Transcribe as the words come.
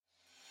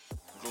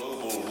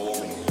global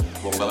warming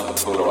will melt the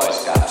polar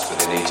ice caps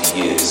within 80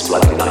 years.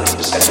 Likely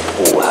 90%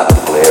 of all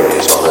habitable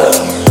areas on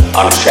Earth.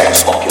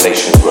 Unchecked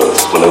population growth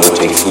will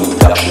overtake food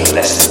production in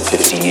less than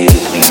 50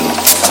 years, leading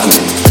to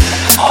famine.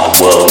 Our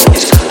world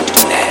is coming to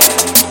an end.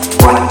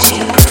 What do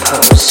you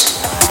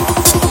propose?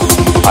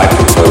 I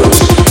propose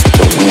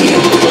that we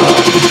end the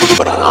world,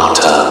 but on our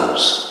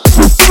terms.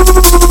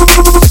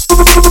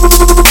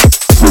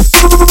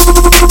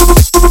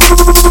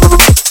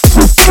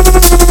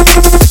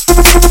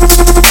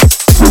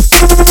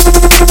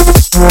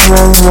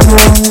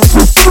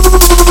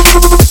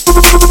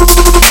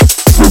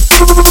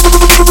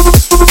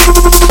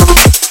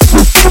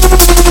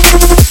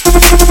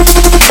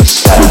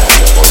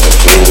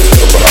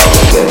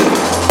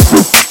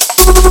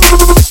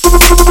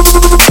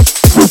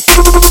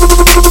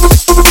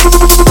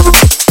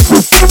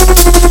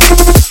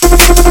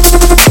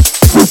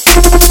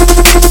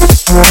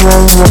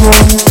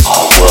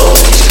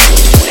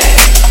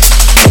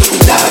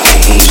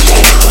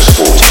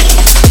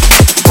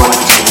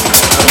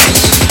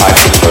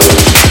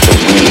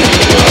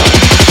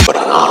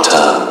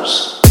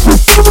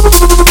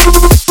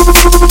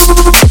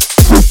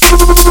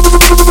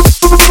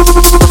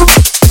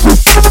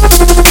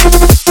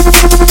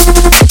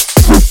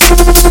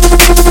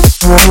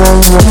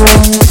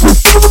 What